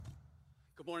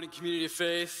Good morning, community of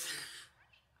faith.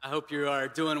 I hope you are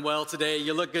doing well today.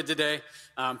 You look good today.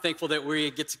 I'm thankful that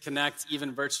we get to connect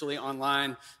even virtually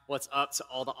online. What's up to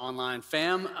all the online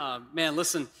fam? Man,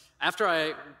 listen, after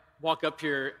I walk up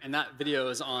here and that video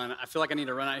is on, I feel like I need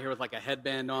to run out here with like a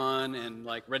headband on and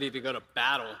like ready to go to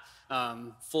battle.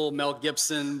 Full Mel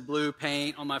Gibson blue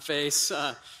paint on my face.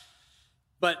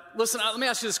 But listen, let me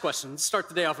ask you this question. Let's start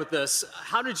the day off with this.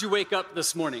 How did you wake up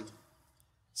this morning?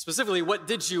 Specifically, what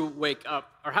did you wake up,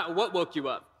 or what woke you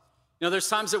up? You know, there's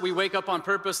times that we wake up on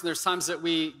purpose, and there's times that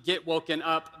we get woken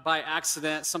up by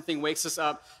accident. Something wakes us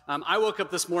up. I woke up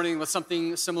this morning with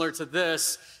something similar to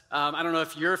this. I don't know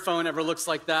if your phone ever looks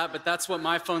like that, but that's what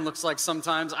my phone looks like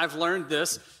sometimes. I've learned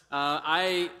this.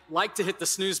 I like to hit the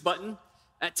snooze button.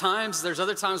 At times, there's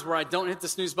other times where I don't hit the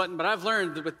snooze button, but I've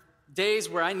learned that with days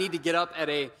where I need to get up at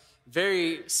a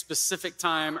very specific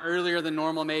time, earlier than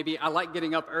normal maybe. I like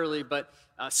getting up early, but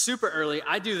super early,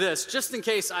 I do this just in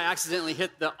case I accidentally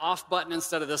hit the off button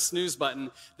instead of the snooze button.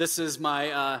 This is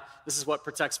what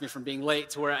protects me from being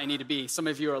late to where I need to be. Some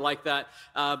of you are like that,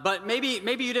 but maybe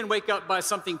you didn't wake up by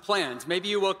something planned. Maybe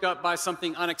you woke up by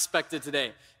something unexpected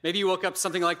today. Maybe you woke up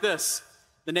something like this: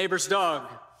 the neighbor's dog,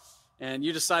 and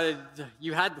you decided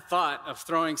you had the thought of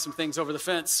throwing some things over the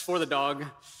fence for the dog.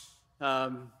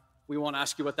 We won't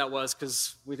ask you what that was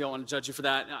because we don't want to judge you for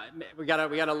that. We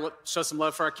gotta show some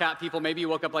love for our cat people. Maybe you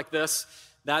woke up like this.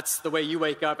 That's the way you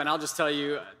wake up, and I'll just tell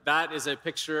you that is a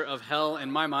picture of hell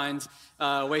in my mind,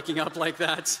 waking up like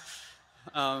that.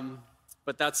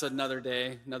 But that's another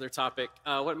day, another topic.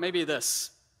 What maybe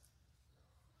this?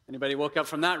 Anybody woke up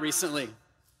from that recently?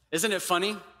 Isn't it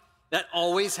funny? That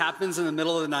always happens in the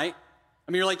middle of the night.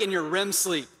 I mean, you're like in your REM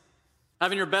sleep,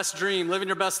 having your best dream, living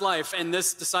your best life, and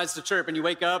this decides to chirp, and you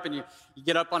wake up and you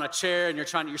get up on a chair and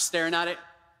you're staring at it,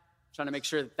 trying to make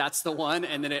sure that that's the one,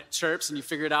 and then it chirps and you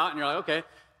figure it out and you're like, okay.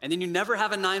 And then you never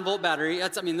have a 9-volt battery.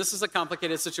 This is a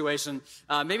complicated situation.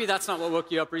 Maybe that's not what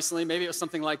woke you up recently. Maybe it was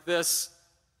something like this.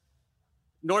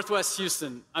 Northwest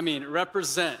Houston,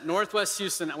 represent. Northwest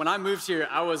Houston, when I moved here,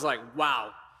 I was like,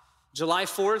 wow. July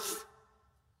 4th,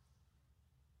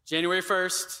 January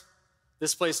 1st,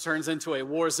 this place turns into a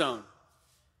war zone.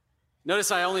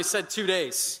 Notice I only said 2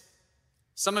 days.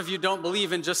 Some of you don't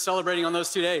believe in just celebrating on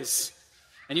those 2 days.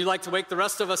 And you like to wake the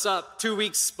rest of us up 2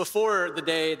 weeks before the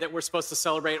day that we're supposed to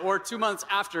celebrate, or 2 months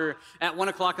after at 1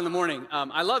 o'clock in the morning.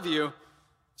 I love you,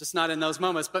 just not in those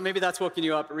moments. But maybe that's woken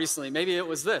you up recently. Maybe it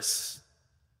was this.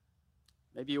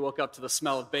 Maybe you woke up to the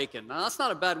smell of bacon. Now, that's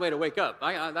not a bad way to wake up.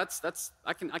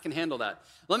 I can handle that.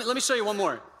 Let me show you one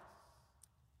more.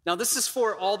 Now, this is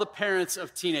for all the parents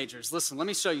of teenagers. Listen, let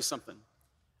me show you something.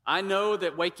 I know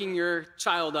that waking your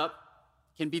child up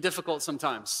can be difficult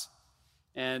sometimes.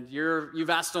 And you've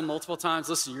asked them multiple times,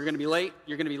 listen, you're going to be late,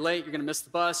 you're going to miss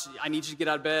the bus, I need you to get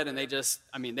out of bed, and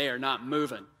they are not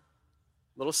moving.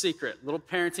 Little secret, little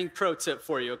parenting pro tip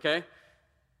for you, okay?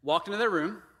 Walk into their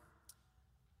room,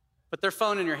 put their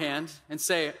phone in your hand, and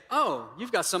say, oh,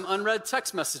 you've got some unread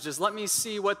text messages. Let me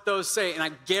see what those say. And I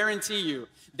guarantee you,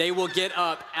 they will get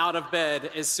up out of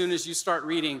bed as soon as you start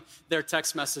reading their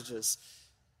text messages.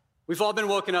 We've all been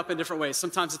woken up in different ways.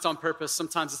 Sometimes it's on purpose,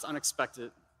 sometimes it's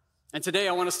unexpected. And today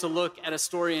I want us to look at a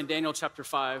story in Daniel chapter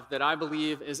 5 that I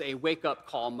believe is a wake-up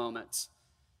call moment,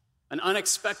 an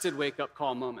unexpected wake-up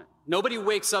call moment. Nobody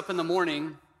wakes up in the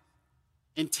morning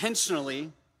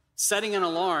intentionally setting an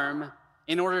alarm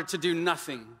in order to do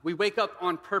nothing. We wake up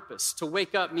on purpose. To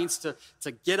wake up means to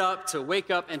get up, to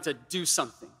wake up, and to do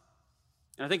something.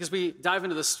 And I think as we dive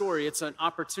into the story, it's an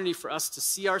opportunity for us to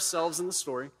see ourselves in the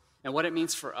story and what it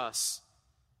means for us,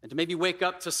 and to maybe wake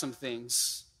up to some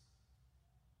things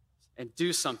and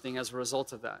do something as a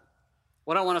result of that.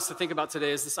 What I want us to think about today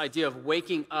is this idea of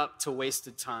waking up to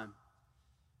wasted time.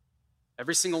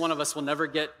 Every single one of us will never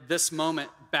get this moment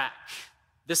back,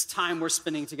 this time we're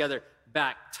spending together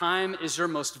back. Time is your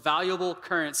most valuable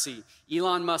currency.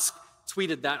 Elon Musk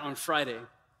tweeted that on Friday.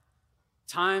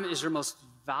 Time is your most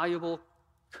valuable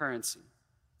currency.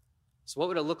 So what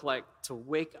would it look like to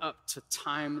wake up to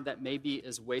time that maybe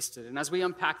is wasted? And as we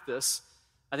unpack this,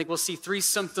 I think we'll see 3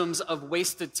 symptoms of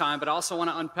wasted time, but I also want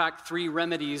to unpack 3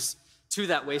 remedies to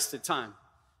that wasted time.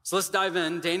 So let's dive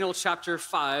in. Daniel chapter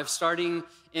 5, starting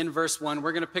in verse 1.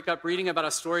 We're going to pick up reading about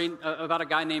a story about a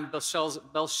guy named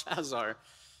Belshazzar.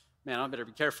 Man, I better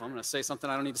be careful. I'm going to say something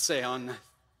I don't need to say on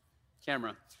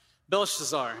camera.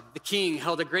 Belshazzar, the king,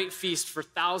 held a great feast for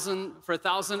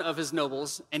 1,000 of his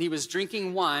nobles, and he was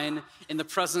drinking wine in the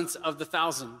presence of the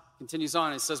 1,000. Continues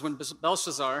on, it says, when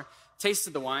Belshazzar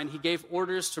tasted the wine, he gave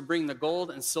orders to bring the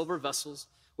gold and silver vessels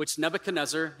which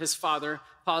Nebuchadnezzar, his father,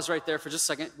 pause right there for just a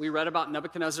second. We read about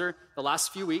Nebuchadnezzar the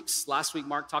last few weeks. Last week,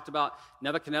 Mark talked about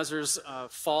Nebuchadnezzar's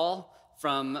fall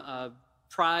from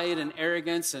pride and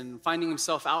arrogance and finding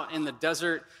himself out in the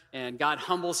desert, and God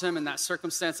humbles him in that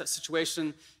circumstance, that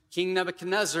situation. King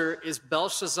Nebuchadnezzar is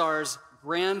Belshazzar's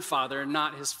grandfather,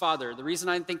 not his father. The reason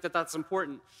I think that that's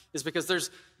important is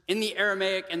because in the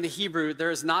Aramaic and the Hebrew,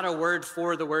 there is not a word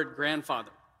for the word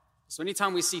grandfather. So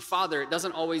anytime we see father, it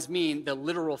doesn't always mean the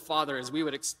literal father as we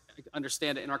would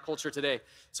understand it in our culture today.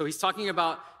 So he's talking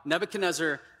about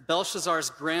Nebuchadnezzar, Belshazzar's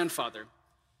grandfather.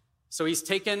 So he's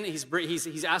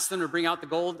asked them to bring out the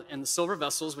gold and the silver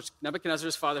vessels, which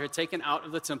Nebuchadnezzar's father had taken out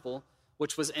of the temple,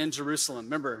 which was in Jerusalem.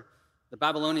 Remember, the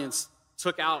Babylonians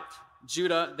took out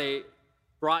Judah. They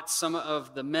brought some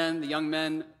of the young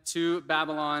men to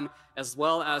Babylon, as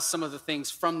well as some of the things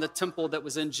from the temple that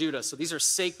was in Judah. So these are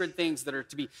sacred things that are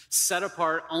to be set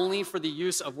apart only for the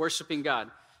use of worshiping God.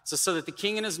 So that the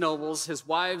king and his nobles, his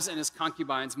wives and his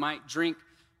concubines might drink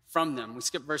from them. We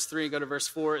skip verse 3, go to verse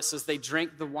 4. It says, they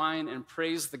drank the wine and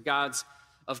praised the gods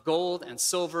of gold and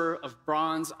silver, of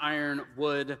bronze, iron,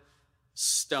 wood,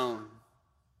 stone.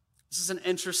 This is an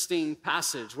interesting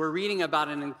passage. We're reading about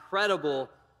an incredible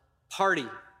party,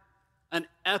 an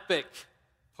epic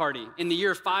party. In the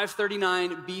year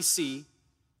 539 BC,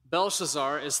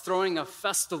 Belshazzar is throwing a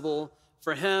festival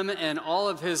for him and all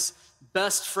of his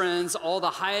best friends, all the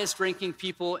highest ranking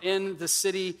people in the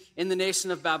city, in the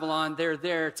nation of Babylon. They're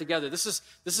there together. This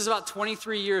is about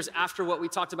 23 years after what we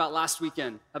talked about last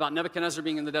weekend, about Nebuchadnezzar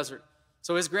being in the desert.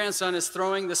 So his grandson is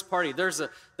throwing this party. There's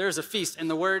a feast, and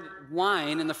the word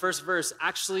wine in the first verse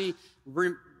actually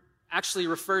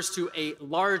refers to a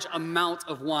large amount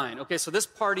of wine. Okay, so this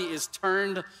party is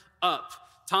turned up.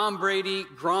 Tom Brady,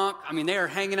 Gronk, they are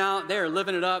hanging out. They are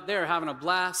living it up. They are having a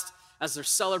blast as they're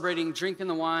celebrating, drinking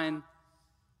the wine.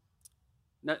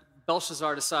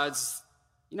 Belshazzar decides,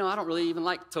 I don't really even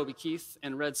like Toby Keith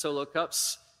and red Solo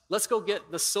cups. Let's go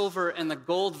get the silver and the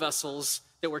gold vessels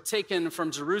that were taken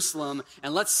from Jerusalem,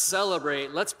 and let's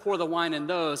celebrate. Let's pour the wine in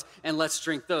those, and let's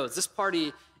drink those. This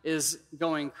party is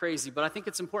going crazy, but I think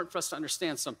it's important for us to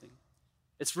understand something.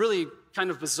 It's really kind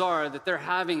of bizarre that they're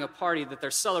having a party that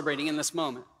they're celebrating in this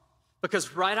moment,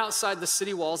 because right outside the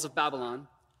city walls of Babylon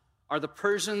are the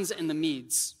Persians and the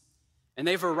Medes, and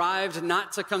they've arrived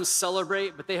not to come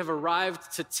celebrate, but they have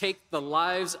arrived to take the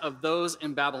lives of those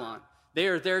in Babylon. They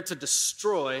are there to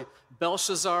destroy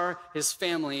Belshazzar, his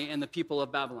family, and the people of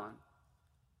Babylon.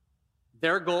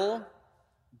 Their goal,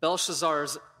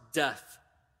 Belshazzar's death.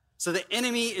 So the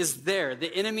enemy is there.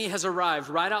 The enemy has arrived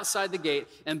right outside the gate,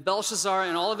 and Belshazzar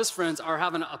and all of his friends are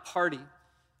having a party.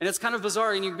 And it's kind of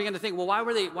bizarre, and you begin to think, well, why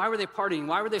were they partying?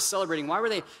 Why were they celebrating? Why were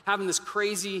they having this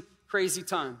crazy, crazy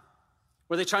time?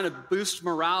 Were they trying to boost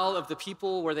morale of the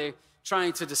people? Were they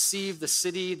trying to deceive the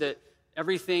city that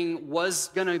everything was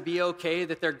going to be okay,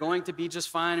 that they're going to be just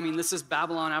fine? This is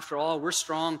Babylon after all. We're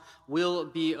strong. We'll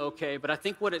be okay. But I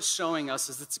think what it's showing us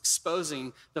is it's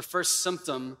exposing the first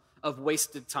symptom of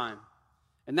wasted time.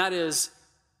 And that is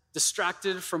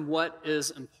distracted from what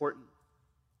is important.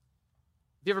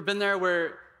 Have you ever been there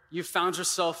where you found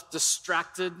yourself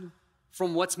distracted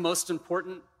from what's most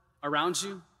important around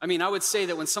you? I would say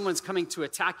that when someone's coming to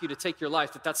attack you to take your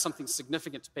life, that's something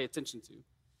significant to pay attention to.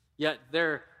 Yet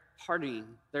they're partying,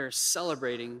 they're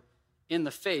celebrating in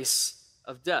the face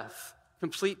of death,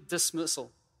 complete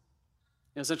dismissal.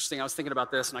 It was interesting, I was thinking about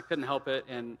this and I couldn't help it,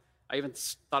 and I even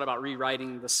thought about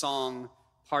rewriting the song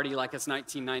Party Like It's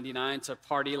 1999 to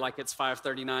Party Like It's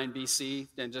 539 BC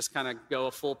and just kind of go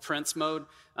a full Prince mode.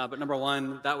 But number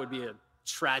one, that would be a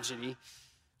tragedy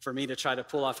for me to try to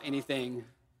pull off anything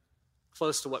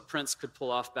close to what Prince could pull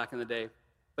off back in the day.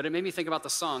 But it made me think about the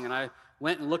song, and I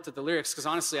went and looked at the lyrics, because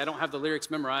honestly, I don't have the lyrics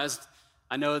memorized.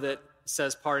 I know that it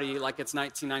says Party Like It's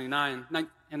 1999,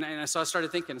 and so I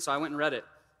started thinking, so I went and read it.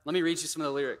 Let me read you some of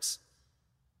the lyrics.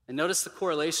 And notice the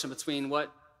correlation between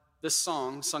what this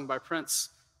song, sung by Prince,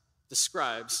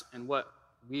 describes and what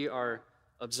we are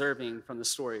observing from the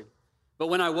story. But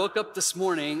when I woke up this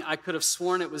morning, I could have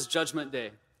sworn it was Judgment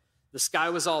Day. The sky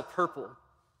was all purple.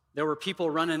 There were people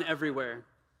running everywhere,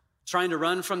 trying to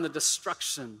run from the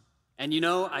destruction. And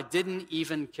I didn't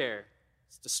even care.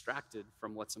 It's distracted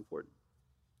from what's important.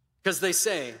 Because they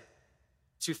say,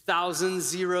 2000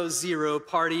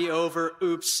 party over,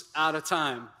 oops, out of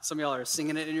time. Some of y'all are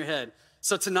singing it in your head.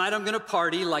 So tonight I'm going to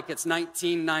party like it's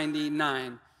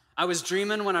 1999. I was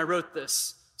dreaming when I wrote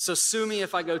this, so sue me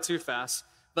if I go too fast.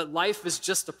 But life is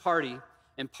just a party,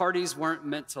 and parties weren't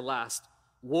meant to last.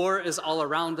 War is all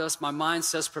around us. My mind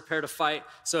says prepare to fight.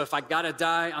 So if I gotta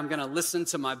die, I'm gonna listen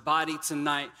to my body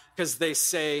tonight, because they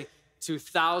say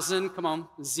 2,000, come on,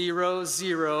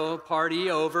 0, party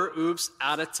over, oops,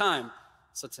 out of time.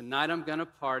 So tonight I'm gonna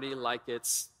party like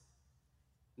it's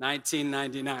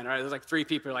 1999, all right? There's like 3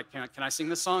 people like, can I sing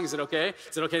this song? Is it okay?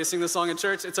 Is it okay to sing this song in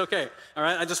church? It's okay, all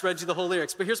right? I just read you the whole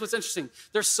lyrics. But here's what's interesting.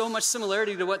 There's so much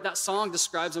similarity to what that song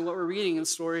describes and what we're reading in the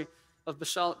story of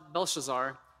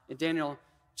Belshazzar in Daniel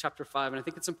chapter 5. And I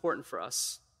think it's important for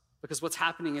us because what's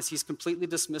happening is he's completely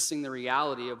dismissing the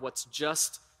reality of what's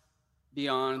just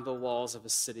beyond the walls of a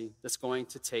city that's going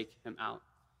to take him out.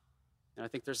 And I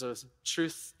think there's a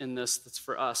truth in this that's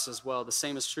for us as well. The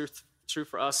same is true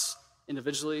for us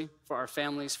individually, for our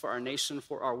families, for our nation,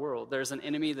 for our world. There's an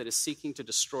enemy that is seeking to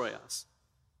destroy us,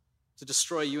 to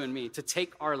destroy you and me, to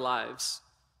take our lives.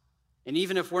 And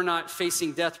even if we're not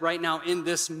facing death right now in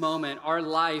this moment, our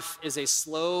life is a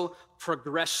slow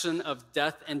progression of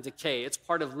death and decay. It's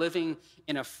part of living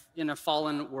in a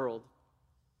fallen world.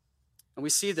 And we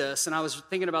see this, and I was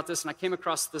thinking about this, and I came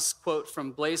across this quote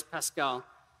from Blaise Pascal,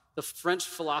 the French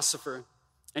philosopher.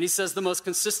 And he says, the most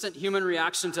consistent human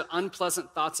reaction to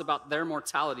unpleasant thoughts about their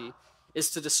mortality is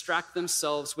to distract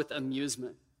themselves with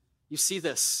amusement. You see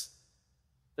this.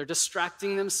 They're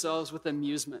distracting themselves with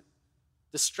amusement,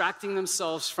 distracting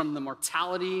themselves from the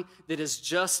mortality that is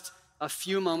just a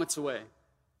few moments away.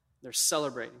 They're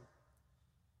celebrating.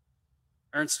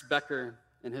 Ernst Becker,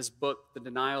 in his book, The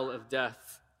Denial of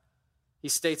Death, he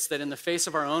states that in the face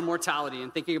of our own mortality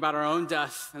and thinking about our own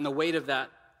death and the weight of that,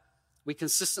 we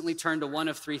consistently turn to one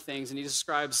of 3 things, and he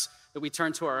describes that we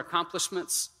turn to our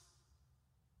accomplishments,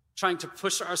 trying to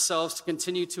push ourselves to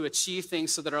continue to achieve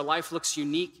things so that our life looks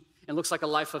unique and looks like a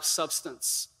life of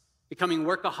substance, becoming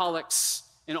workaholics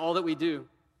in all that we do.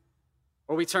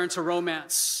 Or we turn to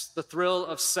romance, the thrill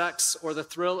of sex, or the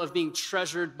thrill of being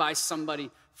treasured by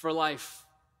somebody for life.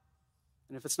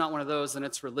 And if it's not one of those, then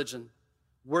it's religion,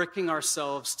 working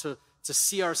ourselves to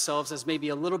see ourselves as maybe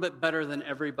a little bit better than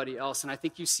everybody else. And I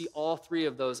think you see all 3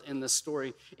 of those in this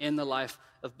story, in the life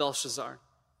of Belshazzar.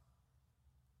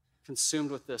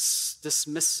 Consumed with this,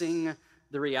 dismissing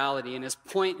the reality. And his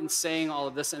point in saying all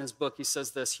of this in his book, he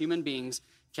says this: human beings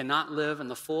cannot live in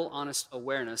the full, honest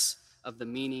awareness of the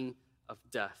meaning of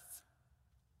death.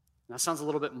 And that sounds a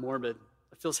little bit morbid.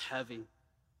 It feels heavy.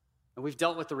 And we've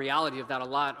dealt with the reality of that a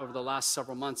lot over the last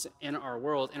several months in our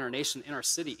world, in our nation, in our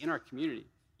city, in our community,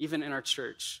 even in our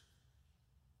church.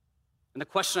 And the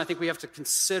question I think we have to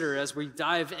consider as we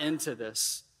dive into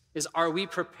this is, are we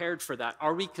prepared for that?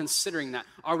 Are we considering that?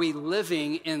 Are we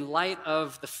living in light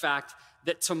of the fact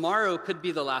that tomorrow could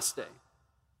be the last day?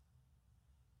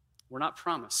 We're not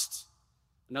promised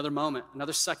another moment,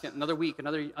 another second, another week,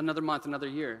 another month, another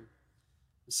year.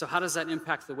 So how does that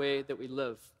impact the way that we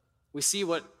live? We see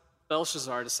what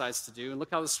Belshazzar decides to do, and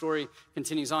look how the story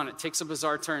continues on. It takes a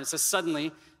bizarre turn. It says,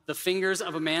 suddenly, the fingers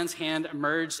of a man's hand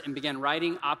emerged and began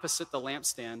writing opposite the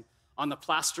lampstand on the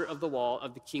plaster of the wall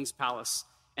of the king's palace.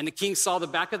 And the king saw the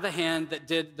back of the hand that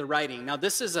did the writing. Now,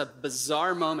 this is a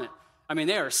bizarre moment. I mean,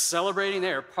 they are celebrating,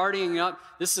 they are partying up.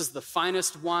 This is the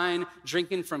finest wine,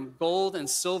 drinking from gold and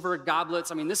silver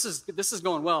goblets. I mean, this is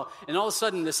going well. And all of a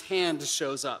sudden, this hand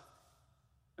shows up.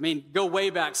 I mean, go way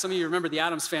back. Some of you remember the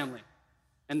Addams Family.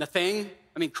 And the thing,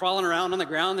 crawling around on the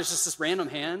ground, there's just this random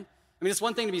hand. It's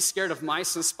one thing to be scared of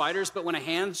mice and spiders, but when a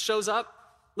hand shows up,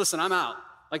 listen, I'm out.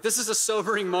 Like, this is a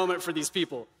sobering moment for these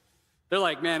people. They're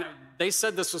like, man, they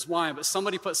said this was wine, but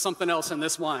somebody put something else in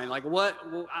this wine. Like, what?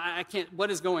 I can't,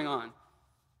 what is going on?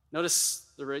 Notice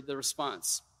the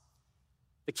response.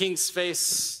 The king's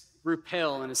face grew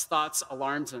pale and his thoughts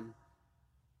alarmed him.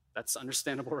 That's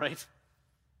understandable, right?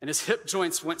 And his hip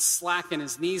joints went slack and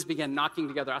his knees began knocking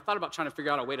together. I thought about trying to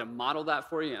figure out a way to model that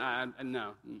for you.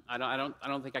 No, I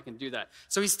don't think I can do that.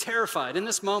 So he's terrified. In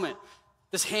this moment,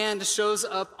 this hand shows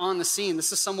up on the scene.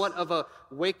 This is somewhat of a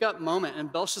wake-up moment,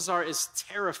 and Belshazzar is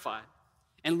terrified.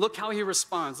 And look how he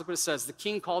responds. Look what it says. The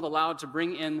king called aloud to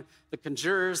bring in the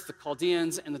conjurers, the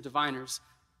Chaldeans, and the diviners.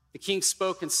 The king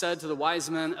spoke and said to the wise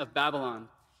men of Babylon,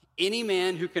 any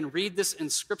man who can read this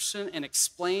inscription and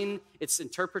explain its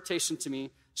interpretation to me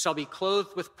shall be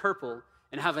clothed with purple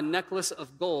and have a necklace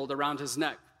of gold around his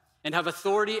neck and have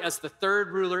authority as the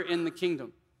 3rd ruler in the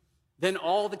kingdom. Then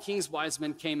all the king's wise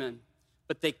men came in,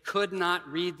 but they could not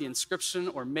read the inscription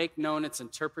or make known its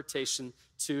interpretation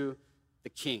to the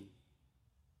king.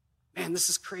 Man, this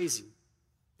is crazy.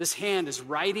 This hand is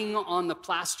writing on the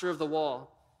plaster of the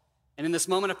wall. And in this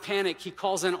moment of panic, he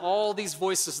calls in all these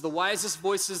voices, the wisest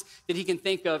voices that he can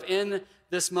think of in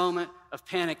this moment of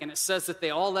panic. And it says that they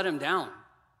all let him down.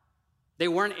 They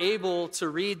weren't able to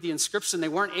read the inscription. They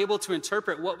weren't able to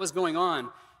interpret what was going on.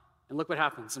 And look what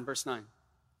happens in verse 9.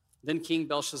 Then King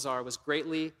Belshazzar was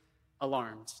greatly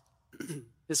alarmed.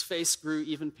 His face grew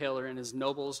even paler, and his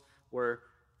nobles were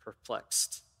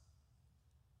perplexed.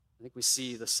 I think we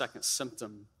see the second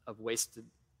symptom of wasted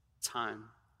time.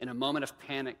 In a moment of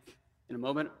panic, in a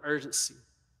moment of urgency,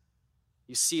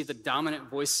 you see the dominant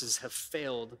voices have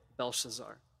failed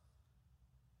Belshazzar.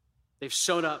 They've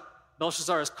showed up.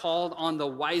 Belshazzar has called on the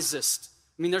wisest.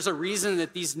 I mean, there's a reason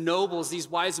that these nobles, these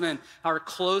wise men, are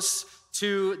close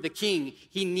to the king.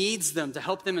 He needs them to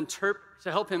help him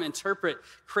interpret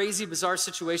crazy, bizarre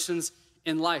situations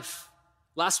in life.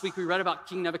 Last week we read about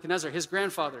King Nebuchadnezzar, his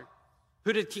grandfather.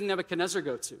 Who did King Nebuchadnezzar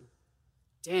go to?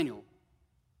 Daniel,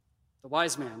 the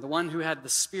wise man, the one who had the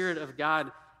Spirit of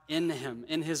God in him,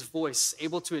 in his voice,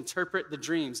 able to interpret the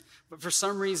dreams. But for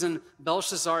some reason,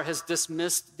 Belshazzar has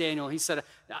dismissed Daniel. He said,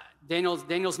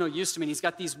 Daniel's no use to me. And he's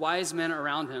got these wise men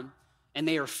around him, and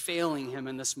they are failing him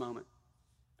in this moment.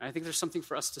 And I think there's something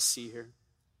for us to see here.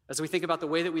 As we think about the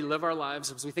way that we live our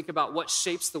lives, as we think about what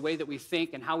shapes the way that we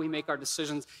think and how we make our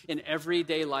decisions in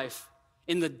everyday life,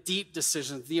 in the deep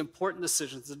decisions, the important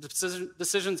decisions, the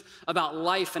decisions about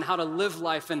life and how to live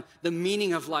life and the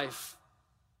meaning of life.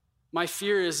 My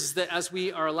fear is that as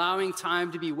we are allowing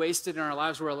time to be wasted in our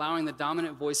lives, we're allowing the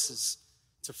dominant voices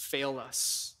to fail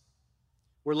us.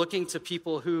 We're looking to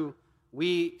people who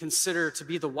we consider to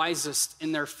be the wisest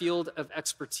in their field of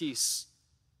expertise.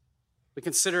 We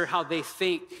consider how they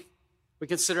think. We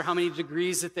consider how many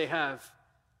degrees that they have.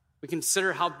 We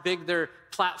consider how big their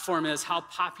platform is, how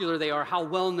popular they are, how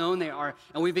well known they are,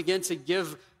 and we begin to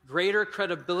give greater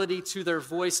credibility to their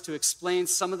voice to explain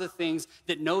some of the things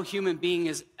that no human being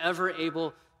is ever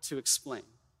able to explain.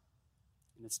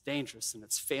 And it's dangerous and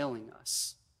it's failing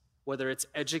us. Whether it's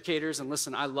educators, and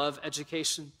listen, I love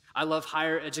education. I love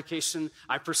higher education.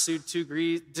 I pursued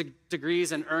 2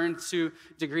 degrees and earned 2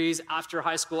 degrees after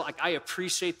high school. I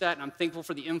appreciate that, and I'm thankful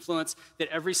for the influence that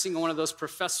every single one of those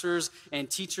professors and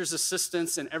teachers'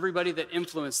 assistants and everybody that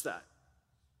influenced that.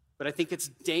 But I think it's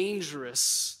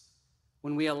dangerous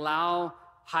when we allow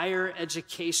higher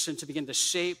education to begin to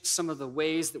shape some of the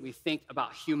ways that we think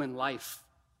about human life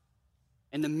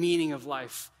and the meaning of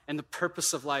life and the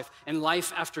purpose of life and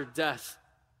life after death.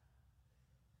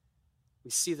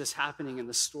 We see this happening in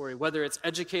the story, whether it's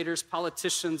educators,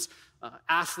 politicians,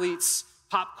 athletes,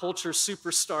 pop culture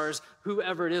superstars,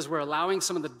 whoever it is, we're allowing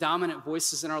some of the dominant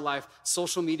voices in our life,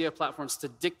 social media platforms, to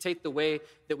dictate the way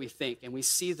that we think. And we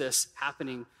see this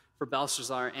happening for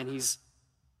Belshazzar, and he's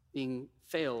being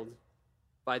failed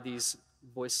by these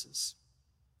voices.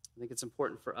 I think it's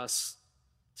important for us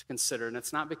to consider, and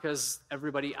it's not because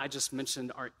everybody I just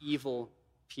mentioned are evil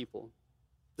people.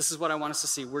 This is what I want us to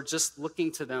see. We're just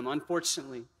looking to them.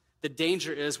 Unfortunately, the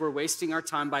danger is we're wasting our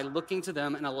time by looking to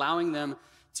them and allowing them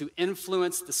to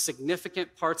influence the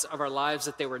significant parts of our lives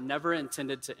that they were never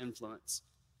intended to influence.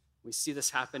 We see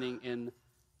this happening in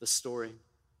the story.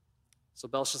 So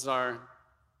Belshazzar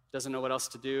doesn't know what else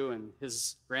to do, and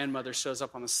his grandmother shows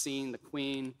up on the scene, the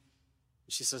queen.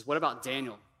 She says, what about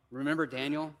Daniel? Remember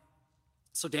Daniel?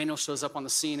 So Daniel shows up on the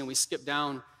scene, and we skip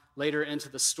down later into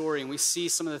the story, and we see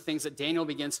some of the things that Daniel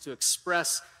begins to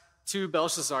express to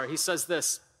Belshazzar. He says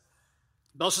this,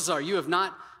 Belshazzar, you have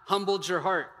not humbled your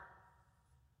heart.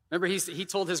 Remember, he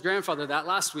told his grandfather that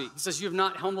last week. He says, you have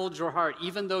not humbled your heart,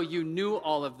 even though you knew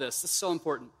all of this. This is so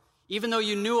important. Even though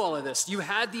you knew all of this, you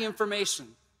had the information,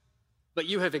 but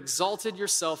you have exalted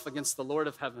yourself against the Lord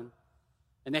of heaven.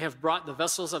 And they have brought the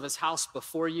vessels of his house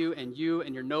before you, and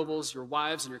your nobles, your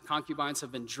wives, and your concubines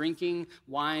have been drinking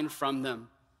wine from them.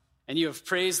 And you have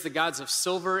praised the gods of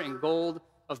silver and gold,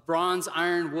 of bronze,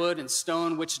 iron, wood, and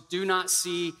stone, which do not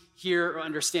see, hear, or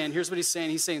understand. Here's what he's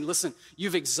saying. He's saying, listen,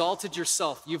 you've exalted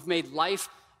yourself. You've made life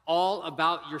all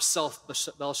about yourself,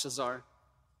 Belshazzar.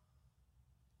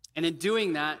 And in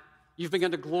doing that, you've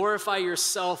begun to glorify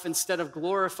yourself instead of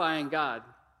glorifying God.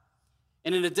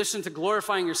 And in addition to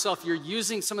glorifying yourself, you're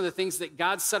using some of the things that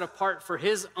God set apart for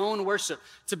his own worship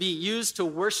to be used to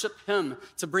worship him,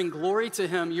 to bring glory to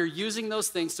him. You're using those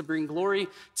things to bring glory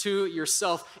to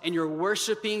yourself, and you're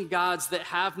worshiping gods that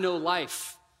have no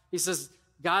life. He says,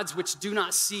 gods which do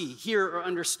not see, hear, or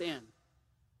understand.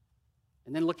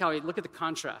 And then look at the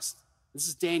contrast. This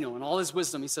is Daniel in all his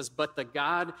wisdom. He says, but the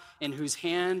God in whose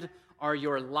hand are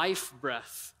your life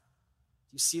breath.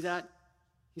 Do you see that?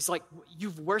 He's like,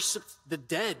 you've worshiped the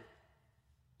dead.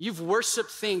 You've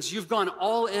worshiped things. You've gone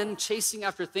all in chasing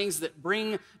after things that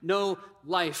bring no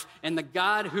life. And the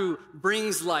God who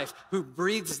brings life, who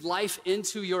breathes life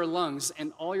into your lungs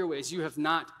and all your ways, you have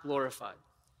not glorified.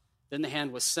 Then the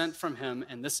hand was sent from him,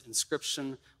 and this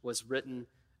inscription was written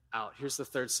out. Here's the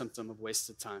third symptom of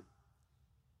wasted time.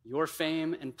 Your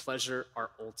fame and pleasure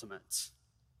are ultimate.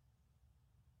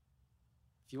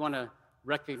 If you want to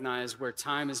recognize where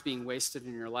time is being wasted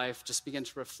in your life, just begin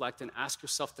to reflect and ask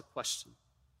yourself the question,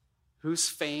 whose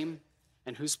fame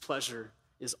and whose pleasure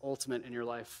is ultimate in your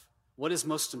life? What is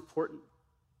most important?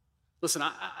 Listen,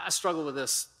 I struggle with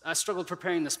this. I struggled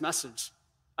preparing this message.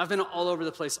 I've been all over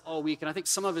the place all week, and I think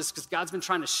some of it is because God's been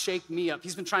trying to shake me up.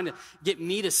 He's been trying to get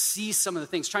me to see some of the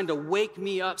things, trying to wake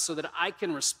me up so that I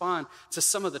can respond to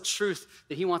some of the truth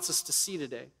that he wants us to see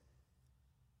today.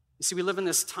 You see, we live in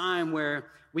this time where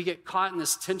we get caught in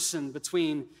this tension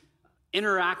between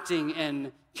interacting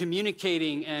and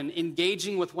communicating and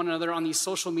engaging with one another on these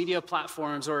social media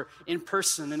platforms or in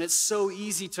person. And it's so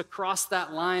easy to cross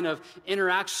that line of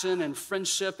interaction and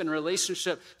friendship and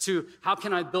relationship to how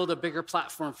can I build a bigger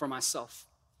platform for myself?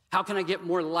 How can I get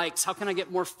more likes? How can I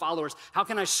get more followers? How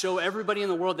can I show everybody in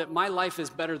the world that my life is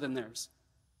better than theirs?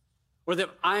 Or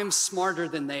that I'm smarter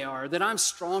than they are, that I'm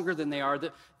stronger than they are,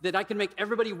 that I can make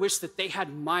everybody wish that they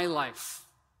had my life.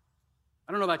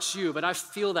 I don't know about you, but I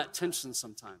feel that tension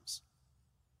sometimes.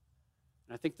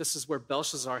 And I think this is where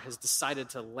Belshazzar has decided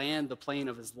to land the plane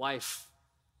of his life,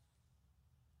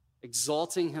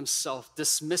 exalting himself,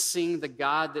 dismissing the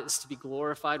God that is to be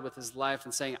glorified with his life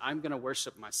and saying, I'm going to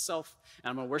worship myself, and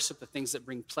I'm going to worship the things that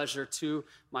bring pleasure to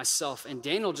myself. And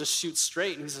Daniel just shoots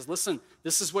straight, and he says, listen,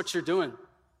 this is what you're doing.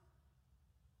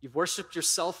 You've worshiped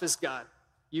yourself as God.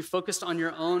 You've focused on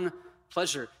your own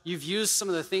pleasure. You've used some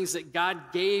of the things that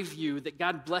God gave you, that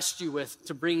God blessed you with,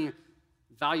 to bring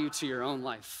value to your own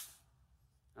life.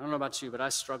 I don't know about you, but I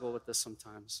struggle with this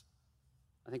sometimes.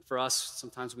 I think for us,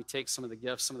 sometimes we take some of the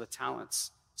gifts, some of the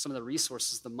talents, some of the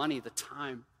resources, the money, the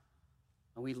time,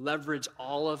 and we leverage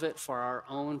all of it for our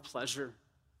own pleasure,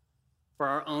 for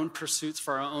our own pursuits,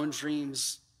 for our own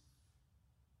dreams.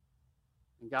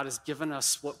 And God has given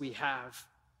us what we have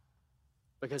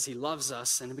because he loves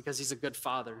us and because he's a good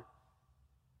father,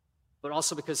 but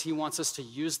also because he wants us to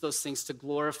use those things to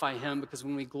glorify him, because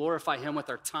when we glorify him with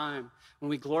our time, when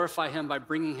we glorify him by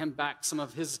bringing him back some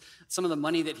of the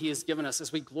money that he has given us,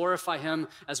 as we glorify him,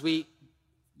 as we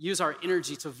use our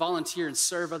energy to volunteer and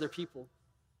serve other people,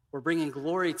 we're bringing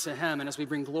glory to him. And as we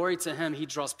bring glory to him, he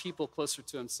draws people closer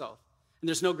to himself. And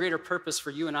there's no greater purpose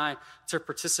for you and I to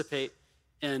participate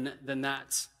in than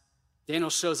that.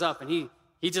 Daniel shows up and he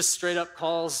just straight up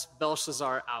calls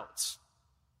Belshazzar out.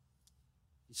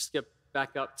 You skip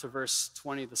back up to verse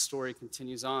 20, the story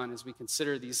continues on as we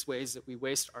consider these ways that we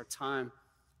waste our time.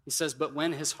 He says, but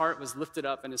when his heart was lifted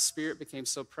up and his spirit became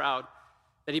so proud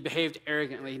that he behaved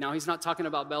arrogantly. Now, he's not talking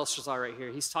about Belshazzar right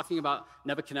here. He's talking about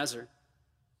Nebuchadnezzar.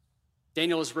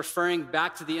 Daniel is referring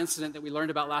back to the incident that we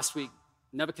learned about last week,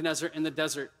 Nebuchadnezzar in the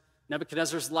desert,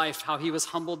 Nebuchadnezzar's life, how he was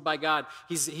humbled by God.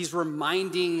 He's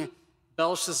reminding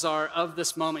Belshazzar of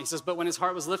this moment. He says, but when his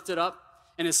heart was lifted up,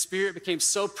 and his spirit became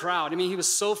so proud. I mean, he was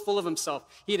so full of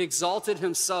himself. He had exalted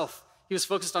himself. He was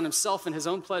focused on himself and his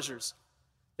own pleasures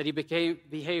that he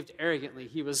behaved arrogantly.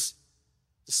 He was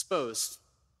disposed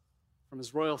from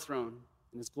his royal throne,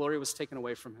 and his glory was taken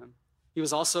away from him. He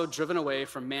was also driven away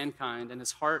from mankind, and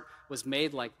his heart was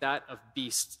made like that of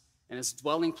beasts, and his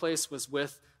dwelling place was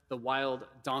with the wild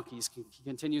donkeys. He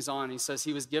continues on. He says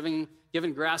he was given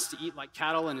grass to eat like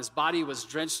cattle, and his body was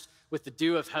drenched with the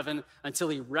dew of heaven until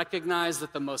he recognized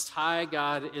that the Most High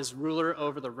God is ruler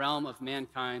over the realm of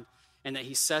mankind and that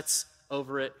he sets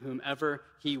over it whomever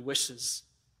he wishes.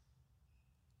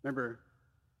 Remember,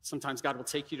 sometimes God will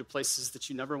take you to places that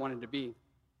you never wanted to be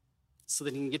so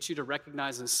that he can get you to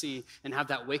recognize and see and have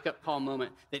that wake-up call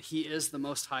moment that he is the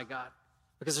Most High God.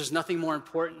 Because there's nothing more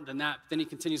important than that. Then he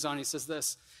continues on, he says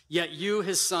this, yet you,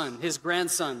 his son, his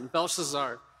grandson,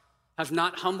 Belshazzar, have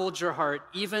not humbled your heart,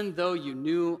 even though you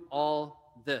knew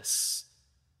all this.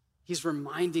 He's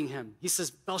reminding him. He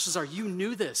says, Belshazzar, you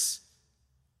knew this.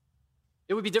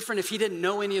 It would be different if he didn't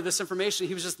know any of this information.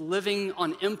 He was just living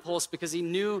on impulse because he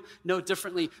knew no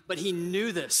differently. But he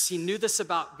knew this. He knew this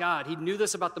about God. He knew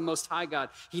this about the Most High God.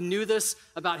 He knew this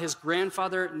about his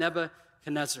grandfather,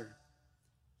 Nebuchadnezzar.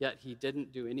 Yet he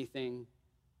didn't do anything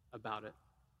about it.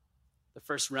 The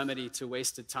first remedy to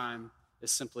wasted time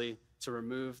is simply to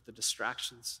remove the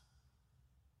distractions.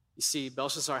 You see,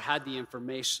 Belshazzar had the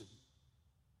information,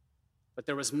 but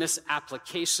there was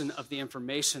misapplication of the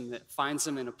information that finds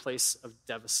him in a place of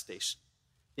devastation.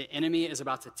 The enemy is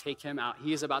about to take him out.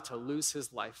 He is about to lose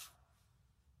his life.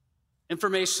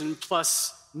 Information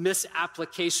plus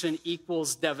misapplication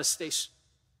equals devastation.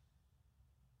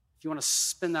 If you want to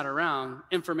spin that around,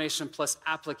 information plus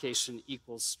application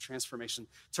equals transformation.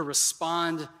 To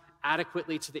respond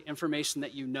adequately to the information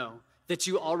that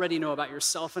you already know about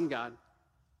yourself and God,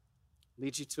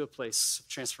 leads you to a place of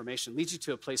transformation, leads you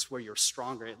to a place where you're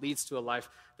stronger. It leads to a life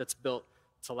that's built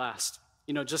to last.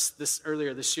 You know, just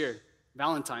earlier this year,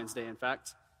 Valentine's Day, in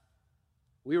fact.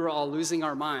 We were all losing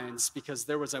our minds because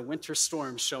there was a winter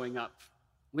storm showing up.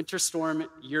 Winter Storm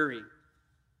Uri.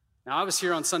 Now, I was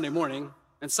here on Sunday morning,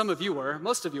 and some of you were.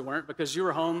 Most of you weren't because you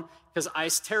were home because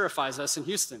ice terrifies us in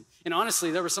Houston. And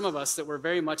honestly, there were some of us that were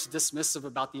very much dismissive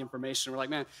about the information. We're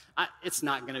like, man, it's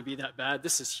not going to be that bad.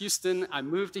 This is Houston. I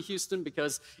moved to Houston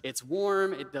because it's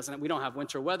warm. We don't have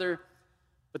winter weather.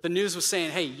 But the news was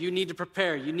saying, hey, you need to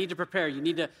prepare. You need to prepare. You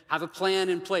need to have a plan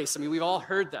in place. I mean, we've all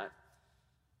heard that.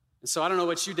 And so I don't know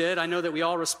what you did. I know that we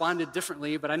all responded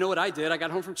differently, but I know what I did. I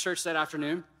got home from church that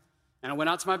afternoon, and I went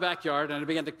out to my backyard, and I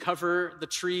began to cover the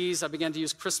trees. I began to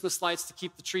use Christmas lights to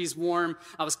keep the trees warm.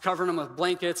 I was covering them with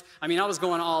blankets. I mean, I was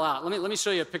going all out. Let me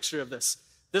show you a picture of this.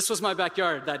 This was my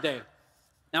backyard that day.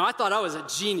 Now, I thought I was a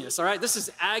genius, all right? This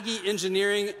is Aggie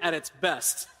engineering at its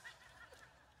best.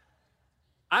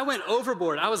 I went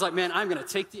overboard. I was like, man, I'm going to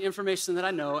take the information that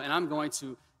I know, and I'm going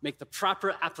to make the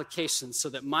proper applications so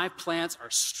that my plants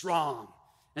are strong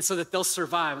and so that they'll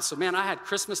survive. And so, man, I had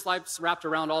Christmas lights wrapped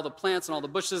around all the plants and all the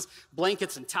bushes,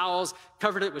 blankets and towels,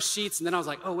 covered it with sheets. And then I was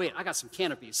like, oh, wait, I got some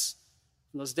canopies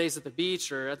from those days at the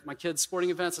beach or at my kids'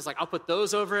 sporting events. I was like, I'll put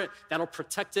those over it. That'll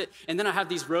protect it. And then I have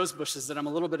these rose bushes that I'm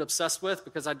a little bit obsessed with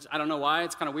because I don't know why.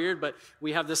 It's kind of weird, but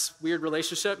we have this weird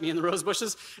relationship, me and the rose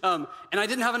bushes. And I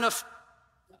didn't have enough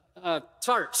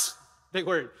tarps. Big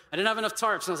word. I didn't have enough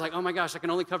tarps, and I was like, oh my gosh, I can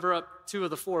only cover up 2 of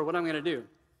the 4. What am I going to do?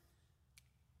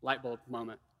 Light bulb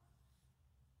moment.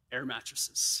 Air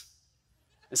mattresses.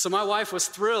 And so my wife was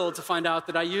thrilled to find out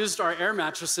that I used our air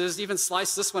mattresses, even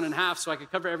sliced this one in half so I could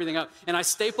cover everything up, and I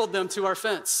stapled them to our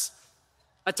fence.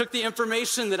 I took the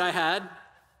information that I had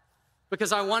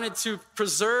because I wanted to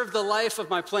preserve the life of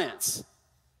my plants.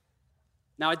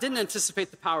 Now, I didn't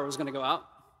anticipate the power was going to go out,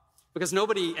 because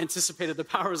nobody anticipated the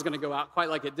power was going to go out quite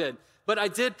like it did. But I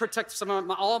did protect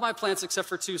all of my plants except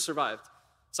for 2 survived.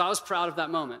 So I was proud of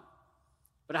that moment.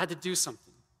 But I had to do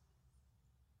something.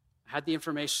 I had the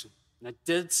information, and I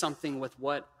did something with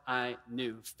what I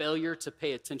knew. Failure to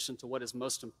pay attention to what is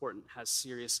most important has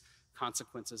serious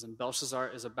consequences, and Belshazzar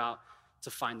is about to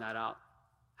find that out.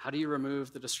 How do you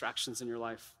remove the distractions in your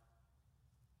life?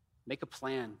 Make a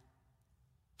plan.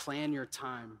 Plan your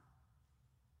time.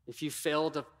 If you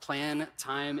fail to plan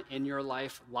time in your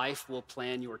life, life will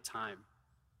plan your time.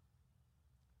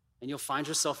 And you'll find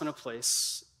yourself in a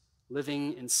place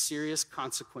living in serious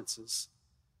consequences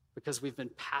because we've been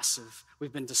passive,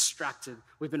 we've been distracted,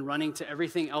 we've been running to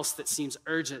everything else that seems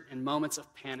urgent in moments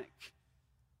of panic.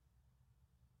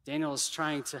 Daniel is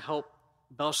trying to help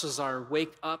Belshazzar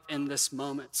wake up in this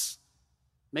moment.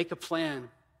 Make a plan.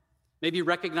 Maybe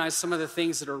recognize some of the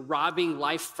things that are robbing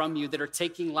life from you, that are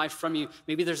taking life from you.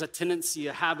 Maybe there's a tendency,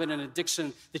 a habit, an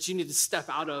addiction that you need to step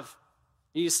out of.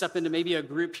 You need to step into maybe a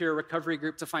group here, a recovery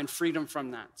group, to find freedom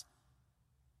from that.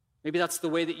 Maybe that's the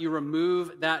way that you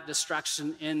remove that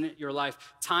distraction in your life.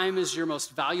 Time is your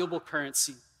most valuable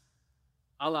currency.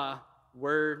 Allah,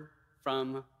 word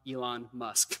from Elon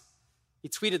Musk. He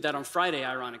tweeted that on Friday,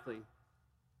 ironically.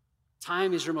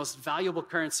 Time is your most valuable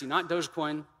currency, not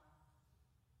Dogecoin.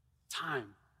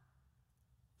 Time.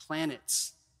 Plan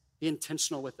it. Be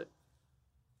intentional with it.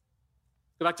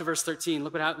 Go back to verse 13.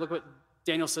 Look what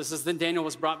Daniel says. Then Daniel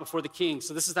was brought before the king.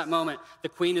 So this is that moment. The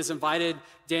queen is invited.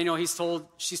 Daniel,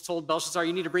 she's told Belshazzar,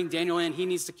 you need to bring Daniel in. He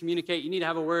needs to communicate. You need to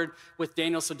have a word with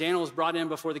Daniel. So Daniel was brought in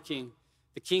before the king.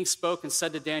 The king spoke and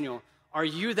said to Daniel, are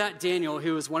you that Daniel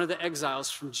who is one of the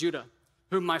exiles from Judah,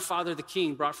 whom my father the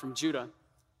king brought from Judah?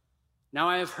 Now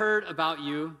I have heard about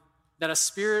you that a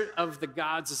spirit of the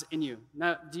gods is in you.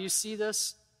 Now, do you see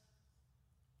this?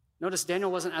 Notice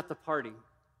Daniel wasn't at the party.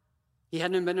 He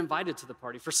hadn't been invited to the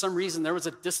party. For some reason, there was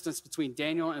a distance between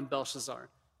Daniel and Belshazzar,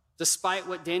 despite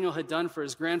what Daniel had done for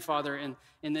his grandfather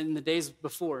in the days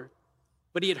before.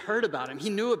 But he had heard about him. He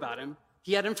knew about him.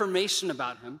 He had information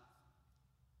about him.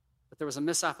 But there was a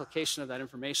misapplication of that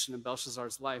information in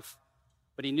Belshazzar's life.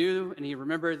 But he knew and he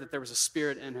remembered that there was a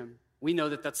spirit in him. We know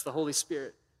that that's the Holy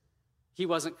Spirit. He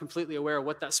wasn't completely aware of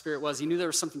what that spirit was. He knew there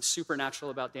was something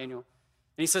supernatural about Daniel.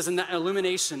 And he says, in that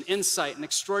illumination, insight, and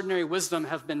extraordinary wisdom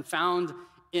have been found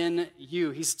in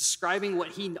you. He's describing what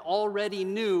he already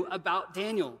knew about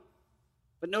Daniel.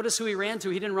 But notice who he ran to.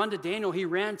 He didn't run to Daniel. He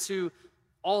ran to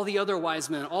all the other wise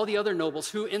men, all the other nobles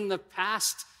who in the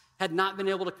past had not been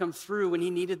able to come through when he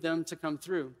needed them to come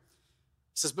through.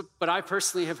 He says, but I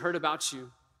personally have heard about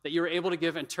you, that you were able to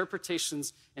give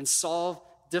interpretations and solve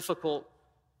difficult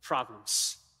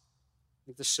problems. I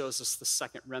think this shows us the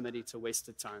second remedy to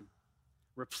wasted time.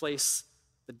 Replace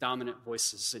the dominant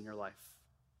voices in your life.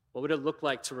 What would it look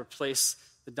like to replace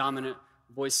the dominant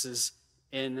voices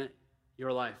in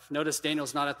your life? Notice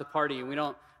Daniel's not at the party, and we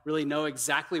don't really know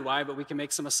exactly why, but we can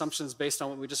make some assumptions based on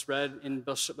what we just read in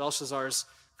Belshazzar's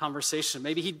conversation.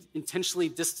 Maybe he intentionally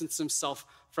distanced himself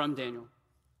from Daniel.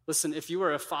 Listen, if you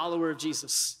are a follower of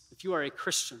Jesus, if you are a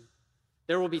Christian,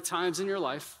 there will be times in your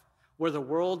life where the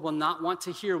world will not want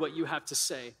to hear what you have to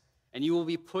say, and you will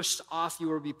be pushed off, you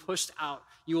will be pushed out,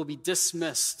 you will be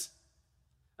dismissed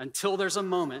until there's a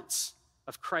moment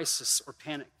of crisis or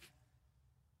panic.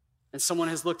 And someone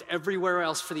has looked everywhere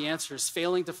else for the answers,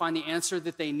 failing to find the answer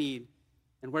that they need.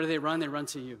 And where do they run? They run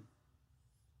to you. You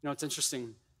know, it's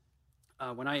interesting.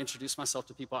 When I introduce myself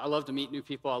to people, I love to meet new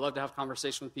people. I love to have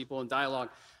conversation with people and dialogue.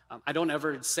 I don't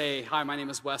ever say, hi, my name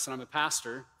is Wes and I'm a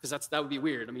pastor, because that would be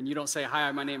weird. I mean, you don't say, hi,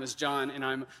 my name is John and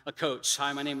I'm a coach.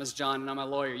 Hi, my name is John and I'm a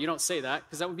lawyer. You don't say that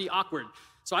because that would be awkward.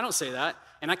 So I don't say that.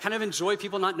 And I kind of enjoy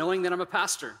people not knowing that I'm a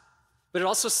pastor. But it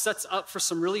also sets up for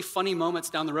some really funny moments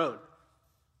down the road.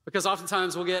 Because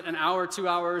oftentimes we'll get an hour, 2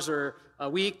 hours, or a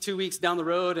week, 2 weeks down the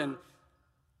road, and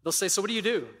they'll say, so what do you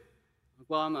do?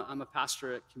 Well, I'm a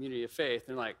pastor at Community of Faith.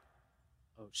 And they're like,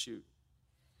 oh, shoot.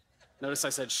 Notice I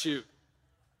said shoot,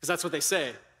 because that's what they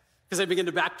say. Because they begin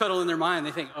to backpedal in their mind.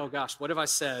 They think, oh gosh, what have I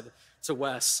said to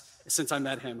Wes since I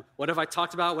met him? What have I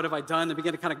talked about? What have I done? They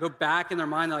begin to kind of go back in their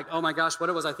mind. They're like, oh my gosh,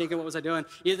 what was I thinking? What was I doing?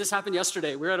 Yeah, this happened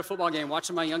yesterday. We were at a football game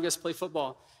watching my youngest play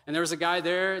football. And there was a guy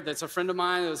there that's a friend of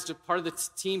mine that was just part of the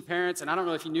team parents. And I don't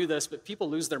know if you knew this, but people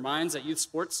lose their minds at youth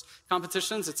sports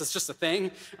competitions. It's just a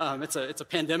thing. It's a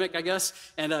pandemic, I guess.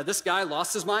 And this guy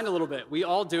lost his mind a little bit. We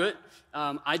all do it.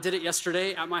 I did it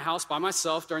yesterday at my house by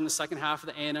myself during the second half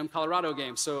of the A&M Colorado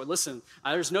game. So listen,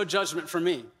 there's no judgment from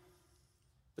me.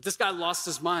 But this guy lost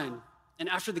his mind. And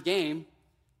after the game,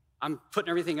 I'm putting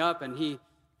everything up, and he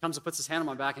comes and puts his hand on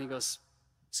my back, and he goes,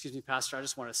 excuse me, Pastor, I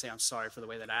just want to say I'm sorry for the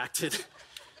way that I acted.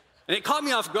 And it caught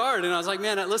me off guard, and I was like,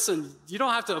 man, listen, you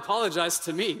don't have to apologize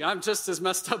to me. I'm just as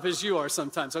messed up as you are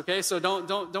sometimes, okay? So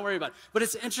don't worry about it. But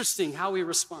it's interesting how we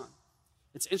respond.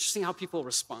 It's interesting how people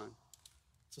respond.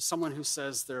 So someone who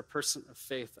says they're a person of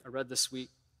faith, I read this week,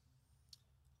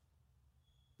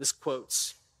 this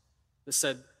quote that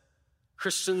said,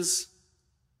 Christians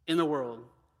in the world,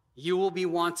 you will be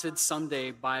wanted someday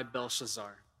by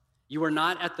Belshazzar. You are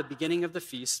not at the beginning of the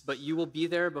feast, but you will be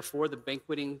there before the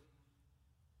banqueting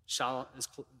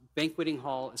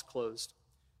hall is closed.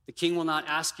 The king will not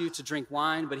ask you to drink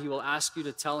wine, but he will ask you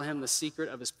to tell him the secret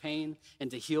of his pain and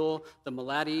to heal the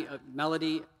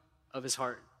melody of his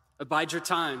heart. Abide your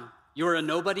time. You are a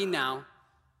nobody now,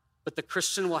 but the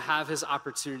Christian will have his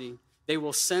opportunity. They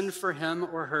will send for him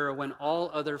or her when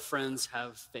all other friends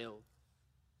have failed.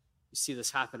 You see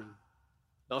this happening.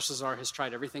 Belshazzar has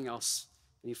tried everything else,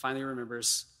 and he finally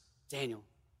remembers Daniel.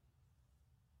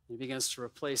 He begins to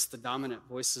replace the dominant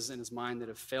voices in his mind that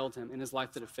have failed him, in his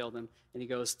life that have failed him, and he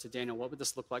goes to Daniel, what would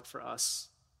this look like for us?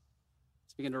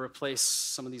 Let's begin to replace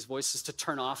some of these voices, to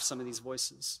turn off some of these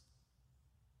voices,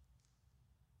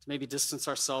 to maybe distance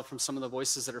ourselves from some of the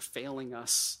voices that are failing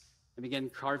us, and begin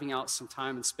carving out some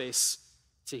time and space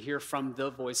to hear from the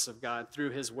voice of God through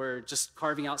his word, just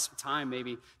carving out some time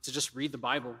maybe to just read the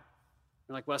Bible.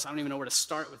 You're like, Wes, I don't even know where to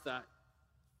start with that.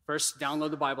 First,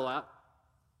 download the Bible app,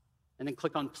 and then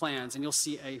click on plans, and you'll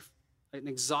see an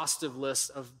exhaustive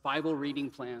list of Bible reading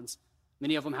plans.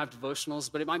 Many of them have devotionals,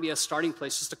 but it might be a starting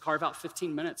place just to carve out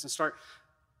 15 minutes and start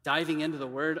diving into the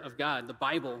word of God, the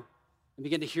Bible, and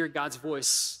begin to hear God's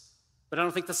voice. But I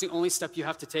don't think that's the only step you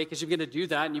have to take. As you begin to do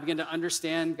that and you begin to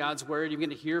understand God's word, you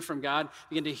begin to hear from God,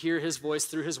 begin to hear his voice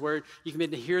through his word, you can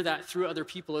begin to hear that through other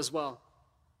people as well.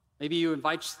 Maybe you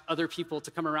invite other people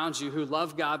to come around you who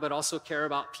love God but also care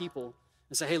about people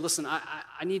and say, hey, listen,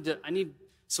 I need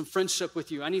some friendship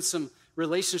with you. I need some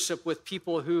relationship with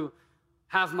people who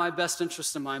have my best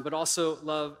interest in mind but also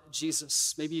love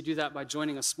Jesus. Maybe you do that by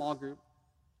joining a small group.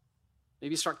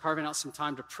 Maybe you start carving out some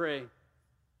time to pray,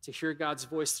 to hear God's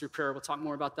voice through prayer. We'll talk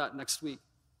more about that next week.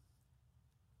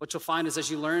 What you'll find is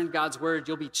as you learn God's word,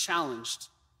 you'll be challenged.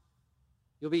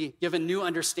 You'll be given new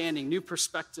understanding, new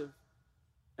perspective.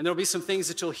 And there'll be some things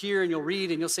that you'll hear and you'll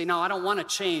read and you'll say, no, I don't want to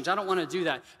change. I don't want to do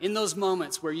that. In those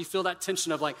moments where you feel that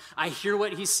tension of like, I hear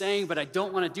what he's saying, but I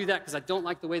don't want to do that because I don't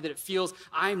like the way that it feels.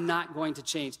 I'm not going to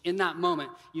change. In that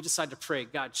moment, you decide to pray,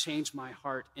 God, change my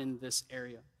heart in this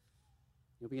area.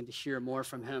 You'll begin to hear more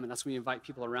from him, and that's when you invite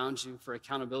people around you for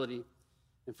accountability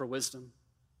and for wisdom.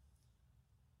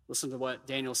 Listen to what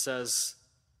Daniel says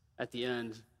at the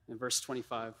end in verse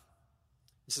 25.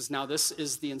 He says, now this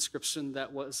is the inscription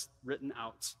that was written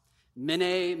out.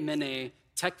 Mene, mene,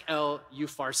 tekel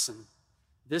upharsin.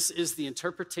 This is the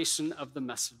interpretation of the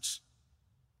message.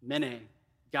 Mene,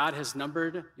 God has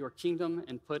numbered your kingdom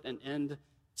and put an end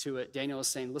to it. Daniel is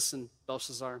saying, listen,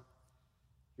 Belshazzar,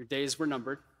 your days were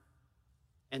numbered.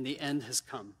 and the end has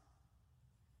come.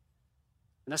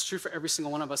 And that's true for every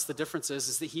single one of us. The difference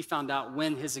is that he found out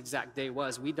when his exact day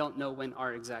was. We don't know when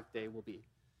our exact day will be.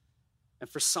 And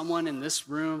for someone in this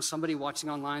room, somebody watching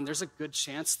online, there's a good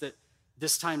chance that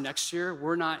this time next year,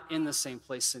 we're not in the same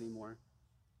place anymore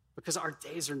because our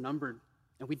days are numbered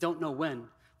and we don't know when.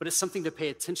 But it's something to pay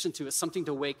attention to. It's something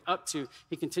to wake up to.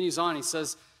 He continues on. He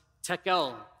says,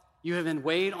 Tekel, you have been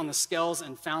weighed on the scales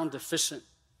and found deficient.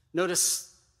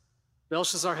 Notice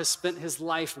Belshazzar has spent his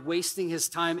life wasting his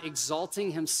time,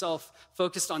 exalting himself,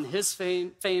 focused on his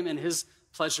fame and his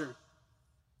pleasure,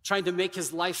 trying to make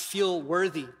his life feel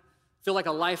worthy, feel like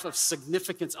a life of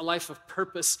significance, a life of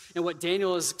purpose. And what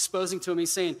Daniel is exposing to him,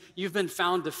 he's saying, you've been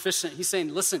found deficient. He's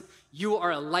saying, listen, you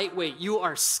are a lightweight, you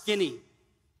are skinny.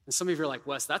 And some of you are like,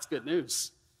 Wes, that's good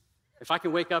news. If I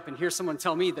can wake up and hear someone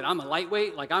tell me that I'm a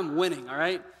lightweight, like I'm winning, all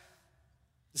right?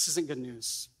 This isn't good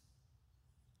news.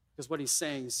 Because what he's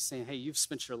saying is saying, hey, you've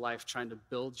spent your life trying to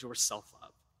build yourself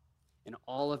up, and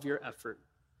all of your effort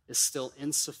is still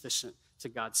insufficient to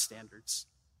God's standards.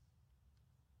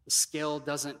 The scale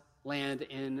doesn't land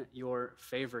in your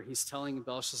favor. He's telling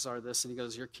Belshazzar this, and he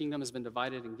goes, your kingdom has been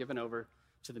divided and given over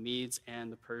to the Medes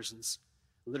and the Persians.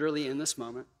 Literally in this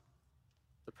moment,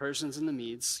 the Persians and the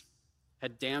Medes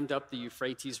had dammed up the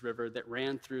Euphrates River that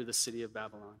ran through the city of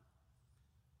Babylon.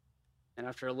 And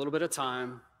after a little bit of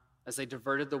time, as they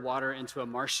diverted the water into a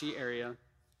marshy area,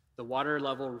 the water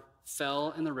level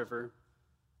fell in the river,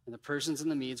 and the Persians and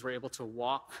the Medes were able to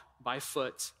walk by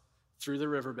foot through the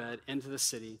riverbed into the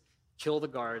city, kill the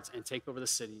guards, and take over the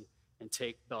city and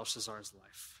take Belshazzar's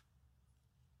life.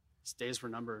 His days were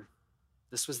numbered.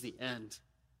 This was the end.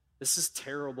 This is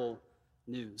terrible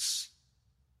news.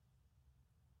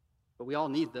 But we all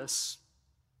need this.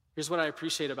 Here's what I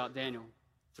appreciate about Daniel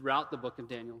throughout the book of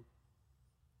Daniel.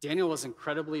 Daniel was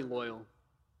incredibly loyal,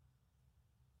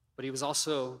 but he was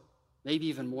also, maybe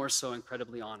even more so,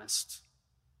 incredibly honest.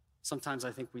 Sometimes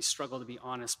I think we struggle to be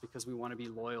honest because we want to be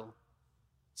loyal.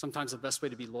 Sometimes the best way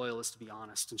to be loyal is to be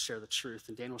honest and share the truth.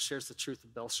 And Daniel shares the truth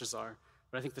of Belshazzar,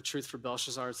 but I think the truth for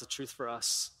Belshazzar is the truth for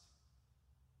us.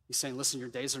 He's saying, listen, your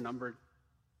days are numbered,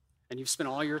 and you've spent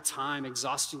all your time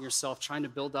exhausting yourself trying to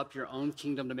build up your own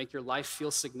kingdom to make your life feel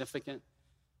significant.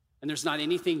 And there's not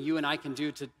anything you and I can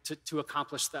do to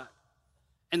accomplish that.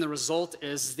 And the result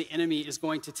is the enemy is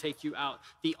going to take you out.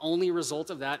 The only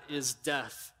result of that is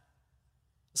death.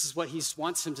 This is what he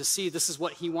wants him to see. This is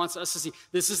what he wants us to see.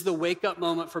 This is the wake-up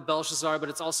moment for Belshazzar, but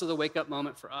it's also the wake-up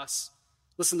moment for us.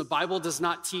 Listen, the Bible does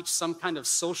not teach some kind of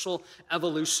social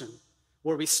evolution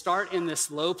where we start in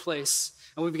this low place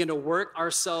and we begin to work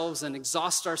ourselves and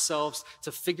exhaust ourselves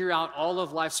to figure out all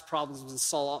of life's problems and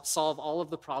solve all of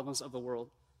the problems of the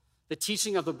world. The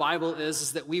teaching of the Bible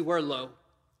is that we were low,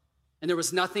 and there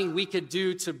was nothing we could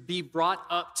do to be brought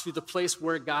up to the place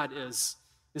where God is.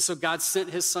 And so God sent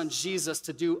his son Jesus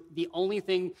to do the only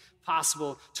thing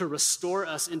possible to restore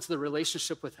us into the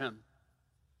relationship with him.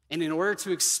 And in order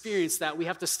to experience that, we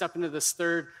have to step into this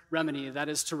third remedy, that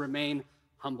is to remain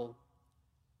humble.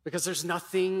 Because there's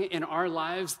nothing in our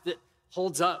lives that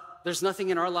holds up. There's nothing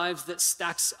in our lives that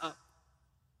stacks up.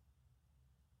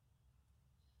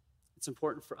 It's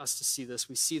important for us to see this.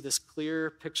 We see this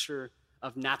clear picture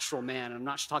of natural man. I'm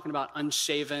not talking about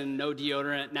unshaven, no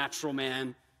deodorant, natural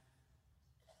man.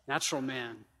 Natural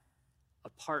man,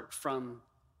 apart from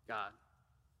God.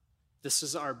 This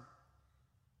is our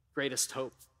greatest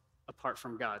hope apart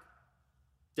from God.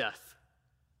 Death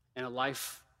and a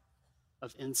life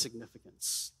of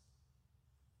insignificance.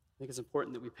 I think it's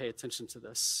important that we pay attention to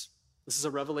this. This is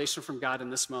a revelation from God in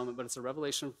this moment, but it's a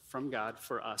revelation from God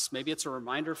for us. Maybe it's a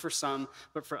reminder for some,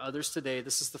 but for others today,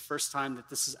 this is the first time that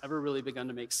this has ever really begun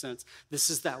to make sense. This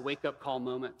is that wake-up call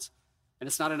moment. And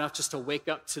it's not enough just to wake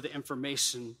up to the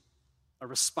information. A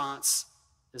response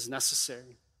is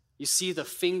necessary. You see the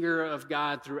finger of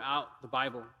God throughout the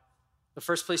Bible. The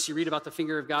first place you read about the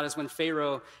finger of God is when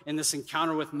Pharaoh, in this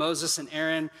encounter with Moses and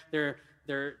Aaron, they're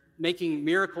making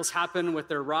miracles happen with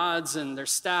their rods and their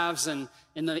staves. And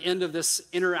in the end of this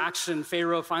interaction,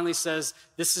 Pharaoh finally says,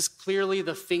 this is clearly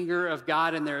the finger of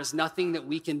God, and there is nothing that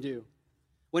we can do.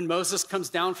 When Moses comes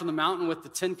down from the mountain with the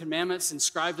 10 Commandments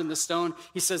inscribed in the stone,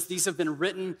 he says, these have been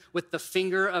written with the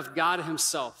finger of God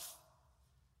himself.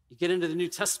 You get into the New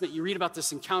Testament, you read about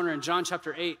this encounter in John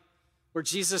chapter 8, where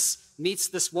Jesus meets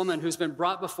this woman who's been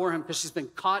brought before him because she's been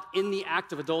caught in the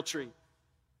act of adultery.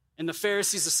 And the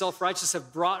Pharisees, the self-righteous,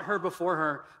 have brought her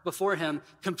before him,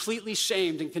 completely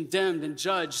shamed and condemned and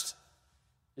judged.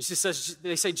 And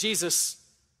they say, Jesus,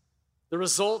 the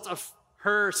result of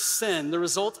her sin, the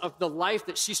result of the life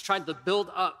that she's tried to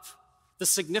build up, the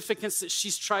significance that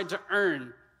she's tried to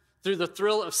earn, through the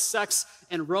thrill of sex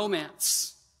and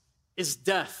romance is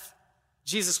death.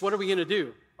 Jesus, what are we going to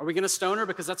do? Are we going to stone her?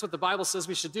 Because that's what the Bible says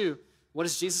we should do. What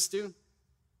does Jesus do?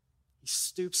 He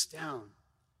stoops down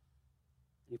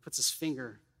and he puts his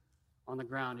finger on the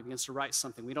ground. He begins to write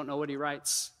something. We don't know what he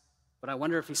writes, but I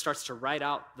wonder if he starts to write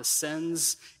out the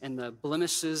sins and the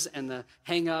blemishes and the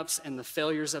hang-ups and the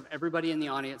failures of everybody in the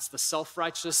audience, the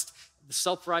self-righteous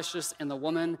and the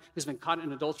woman who's been caught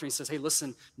in adultery. He says, hey,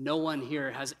 listen, no one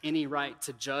here has any right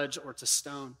to judge or to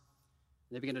stone.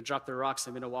 And they begin to drop their rocks.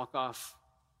 They begin to walk off.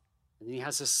 And then he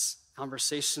has this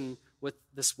conversation with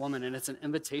this woman, and it's an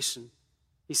invitation.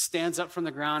 He stands up from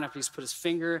the ground after he's put his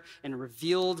finger and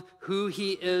revealed who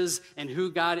he is and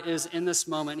who God is in this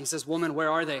moment. He says, woman, where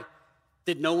are they?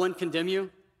 Did no one condemn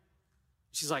you?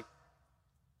 She's like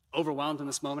overwhelmed in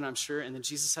this moment, I'm sure. And then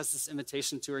Jesus has this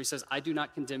invitation to her. He says, I do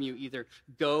not condemn you either.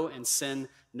 Go and sin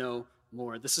no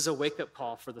more. This is a wake-up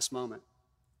call for this moment,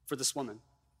 for this woman.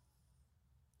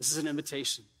 This is an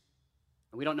invitation.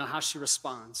 And we don't know how she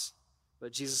responds,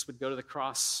 but Jesus would go to the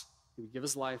cross. He would give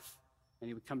his life, and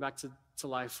he would come back to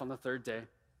life on the third day.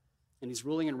 And he's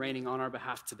ruling and reigning on our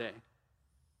behalf today.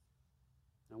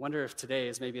 I wonder if today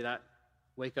is maybe that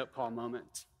wake-up call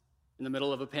moment in the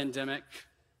middle of a pandemic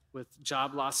with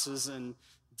job losses and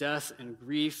death and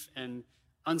grief and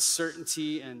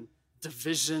uncertainty and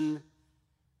division.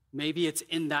 Maybe it's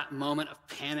in that moment of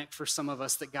panic for some of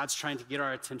us that God's trying to get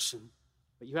our attention.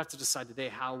 But you have to decide today,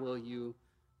 how will you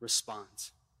respond?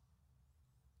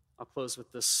 I'll close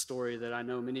with this story that I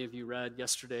know many of you read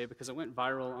yesterday because it went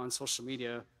viral on social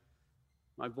media.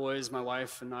 My boys, my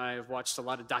wife, and I have watched a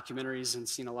lot of documentaries and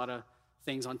seen a lot of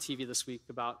things on TV this week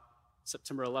about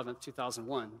September 11th,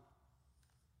 2001.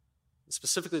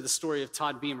 Specifically, the story of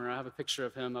Todd Beamer. I have a picture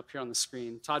of him up here on the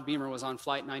screen. Todd Beamer was on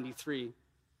Flight 93,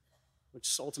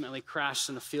 which ultimately crashed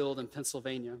in a field in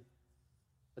Pennsylvania.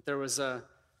 But there was a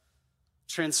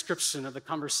transcription of the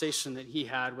conversation that he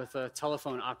had with a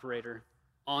telephone operator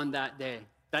on that day,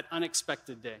 that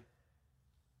unexpected day.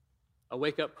 A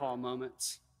wake-up call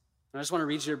moment. And I just want to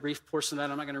read you a brief portion of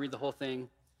that. I'm not going to read the whole thing.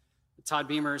 Todd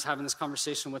Beamer is having this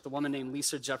conversation with a woman named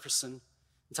Lisa Jefferson.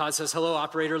 And Todd says, hello,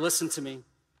 operator, listen to me.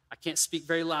 I can't speak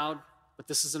very loud, but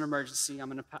this is an emergency.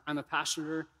 I'm a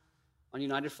passenger on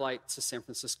United flight to San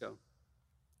Francisco.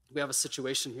 We have a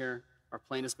situation here. Our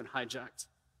plane has been hijacked.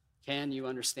 Can you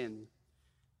understand me?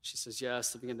 She says,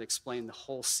 yes. They begin to explain the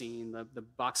whole scene, the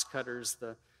box cutters,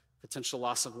 the potential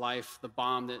loss of life, the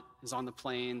bomb that is on the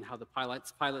plane, how the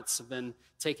pilots have been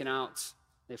taken out.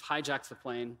 They've hijacked the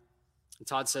plane. And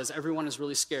Todd says, everyone is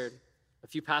really scared. A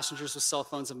few passengers with cell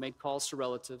phones have made calls to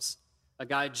relatives. A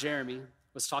guy, Jeremy,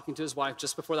 was talking to his wife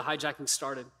just before the hijacking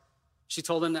started. She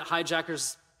told him that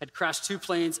hijackers had crashed 2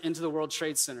 planes into the World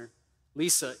Trade Center.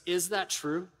 Lisa, is that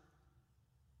true?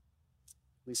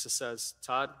 Lisa says,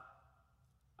 Todd,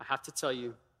 I have to tell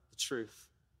you the truth.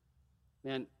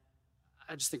 Man,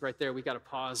 I just think right there we got to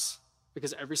pause,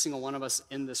 because every single one of us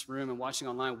in this room and watching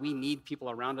online, we need people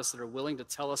around us that are willing to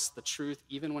tell us the truth,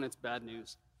 even when it's bad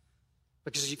news.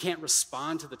 Because you can't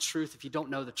respond to the truth if you don't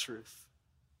know the truth.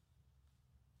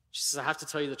 She says, I have to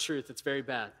tell you the truth. It's very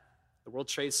bad. The World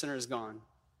Trade Center is gone.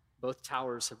 Both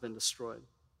towers have been destroyed.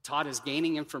 Todd is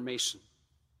gaining information.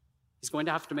 He's going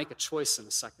to have to make a choice in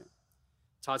a second.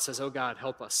 Todd says, oh God,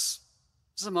 help us.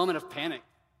 This is a moment of panic,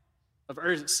 of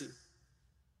urgency.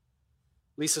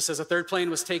 Lisa says, a 3rd plane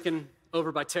was taken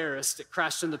over by terrorists. It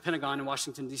crashed into the Pentagon in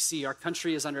Washington, D.C. Our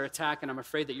country is under attack, and I'm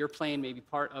afraid that your plane may be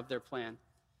part of their plan.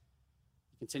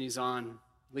 He continues on.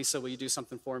 Lisa, will you do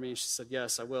something for me? And she said,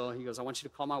 yes, I will. He goes, I want you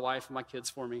to call my wife and my kids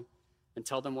for me and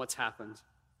tell them what's happened.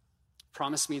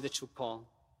 Promise me that you'll call.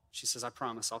 She says, I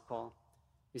promise, I'll call.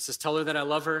 He says, tell her that I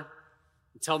love her,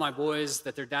 and tell my boys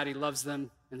that their daddy loves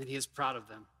them and that he is proud of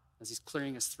them, as he's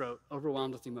clearing his throat,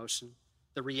 overwhelmed with emotion.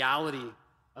 The reality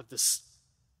of this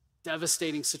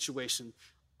devastating situation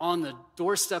on the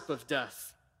doorstep of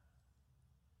death.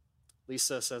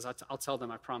 Lisa says, I'll tell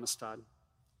them, I promise, Todd.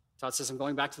 Todd says, I'm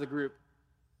going back to the group.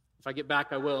 If I get back,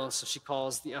 I will. So she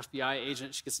calls the FBI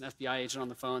agent. She gets an FBI agent on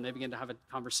the phone. They begin to have a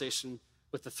conversation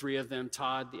with the 3 of them,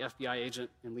 Todd, the FBI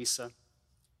agent, and Lisa.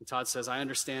 And Todd says, I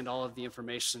understand all of the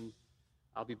information.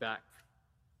 I'll be back.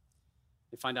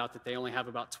 They find out that they only have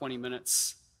about 20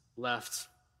 minutes left.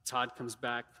 Todd comes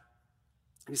back.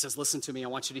 And he says, listen to me. I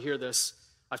want you to hear this.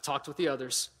 I've talked with the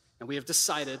others, and we have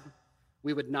decided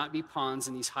we would not be pawns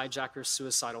in these hijackers'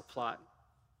 suicidal plot.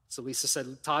 So Lisa said,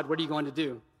 Todd, what are you going to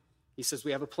do? He says,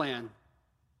 we have a plan.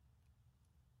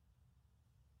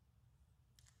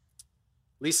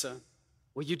 Lisa,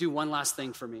 will you do one last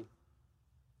thing for me?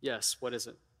 Yes, what is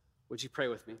it? Would you pray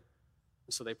with me?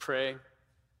 And so they pray.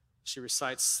 She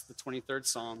recites the 23rd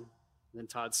Psalm. Then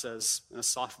Todd says in a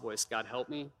soft voice, God help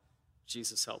me,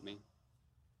 Jesus help me.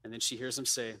 And then she hears him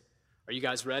say, are you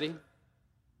guys ready?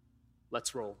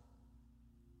 Let's roll.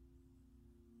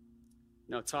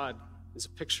 No, Todd is a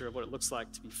picture of what it looks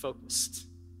like to be focused,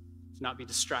 to not be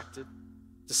distracted.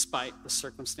 Despite the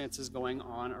circumstances going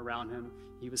on around him,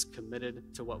 he was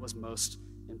committed to what was most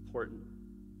important.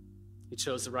 He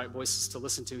chose the right voices to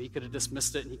listen to. He could have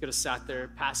dismissed it, and he could have sat there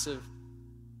passive,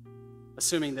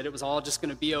 assuming that it was all just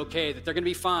going to be okay, that they're going to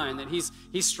be fine, that he's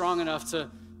strong enough to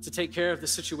take care of the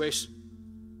situation.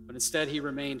 But instead, he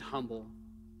remained humble.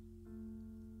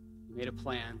 He made a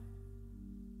plan.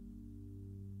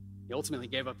 He ultimately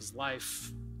gave up his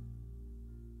life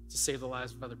to save the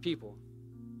lives of other people.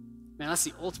 Man, that's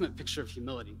the ultimate picture of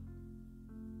humility.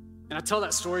 And I tell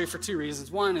that story for two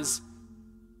reasons. One is,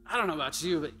 I don't know about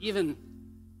you, but even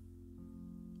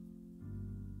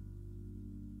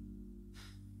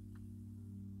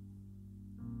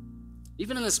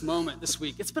in this moment this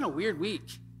week, it's been a weird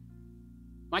week.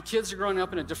 My kids are growing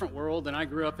up in a different world than I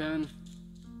grew up in.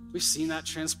 We've seen that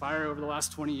transpire over the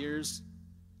last 20 years.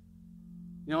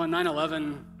 You know, on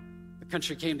 9/11, the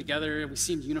country came together. We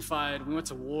seemed unified. We went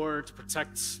to war to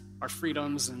protect our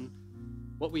freedoms and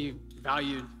what we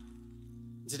valued.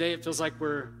 Today, it feels like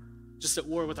we're just at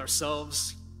war with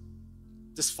ourselves,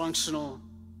 dysfunctional.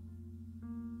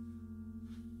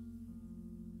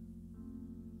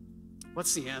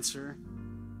 What's the answer?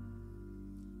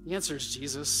 The answer is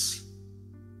Jesus.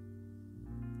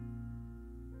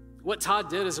 What Todd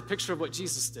did is a picture of what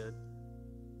Jesus did.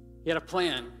 He had a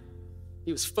plan.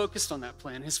 He was focused on that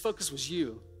plan. His focus was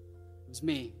you. It was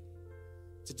me.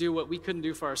 To do what we couldn't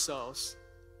do for ourselves.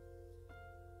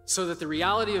 So that the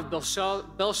reality of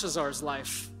Belshazzar's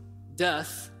life,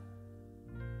 death,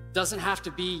 doesn't have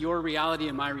to be your reality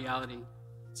and my reality.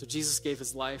 So Jesus gave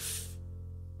his life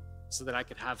so that I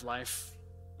could have life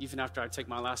even after I take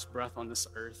my last breath on this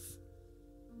earth.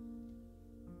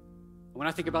 When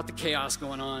I think about the chaos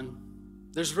going on,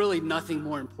 there's really nothing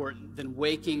more important than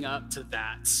waking up to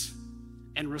that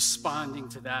and responding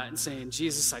to that and saying,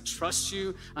 Jesus, I trust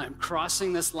you. I'm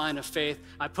crossing this line of faith.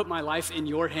 I put my life in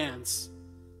your hands.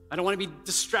 I don't want to be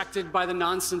distracted by the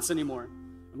nonsense anymore.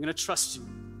 I'm going to trust you.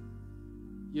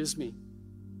 Use me.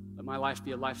 Let my life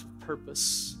be a life of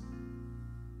purpose,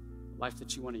 a life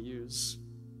that you want to use.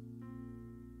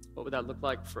 What would that look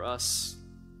like for us?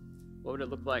 What would it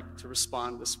look like to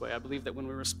respond this way? I believe that when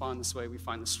we respond this way, we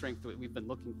find the strength that we've been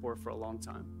looking for a long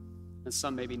time. And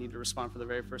some maybe need to respond for the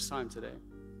very first time today.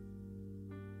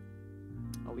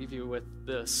 I'll leave you with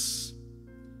this.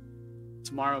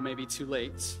 Tomorrow may be too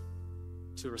late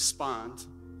to respond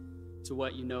to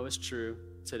what you know is true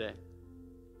today.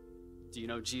 Do you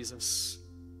know Jesus?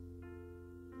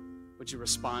 Would you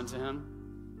respond to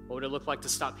him? What would it look like to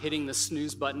stop hitting the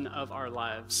snooze button of our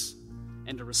lives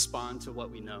and to respond to what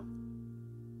we know?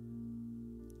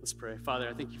 Let's pray. Father,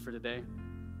 I thank you for today.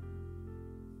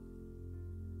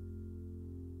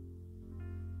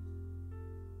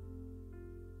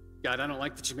 God, I don't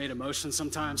like that you made emotion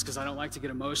sometimes because I don't like to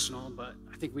get emotional, but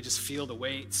I think we just feel the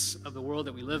weight of the world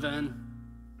that we live in.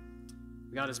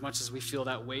 God, as much as we feel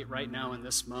that weight right now in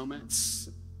this moment,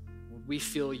 would we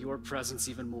feel your presence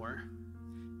even more?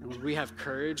 And would we have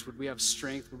courage? Would we have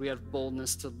strength? Would we have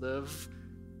boldness to live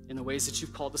in the ways that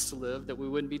you've called us to live, that we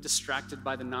wouldn't be distracted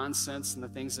by the nonsense and the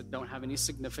things that don't have any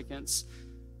significance?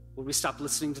 Would we stop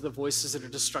listening to the voices that are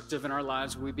destructive in our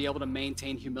lives? Would we be able to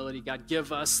maintain humility? God,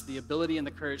 give us the ability and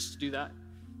the courage to do that.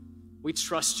 We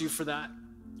trust you for that.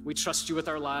 We trust you with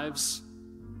our lives.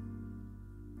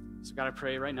 So God, I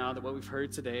pray right now that what we've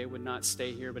heard today would not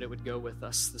stay here, but it would go with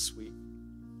us this week.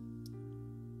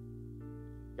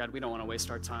 God, we don't want to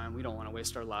waste our time. We don't want to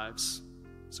waste our lives.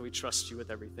 So we trust you with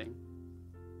everything.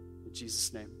 In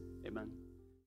Jesus' name, amen.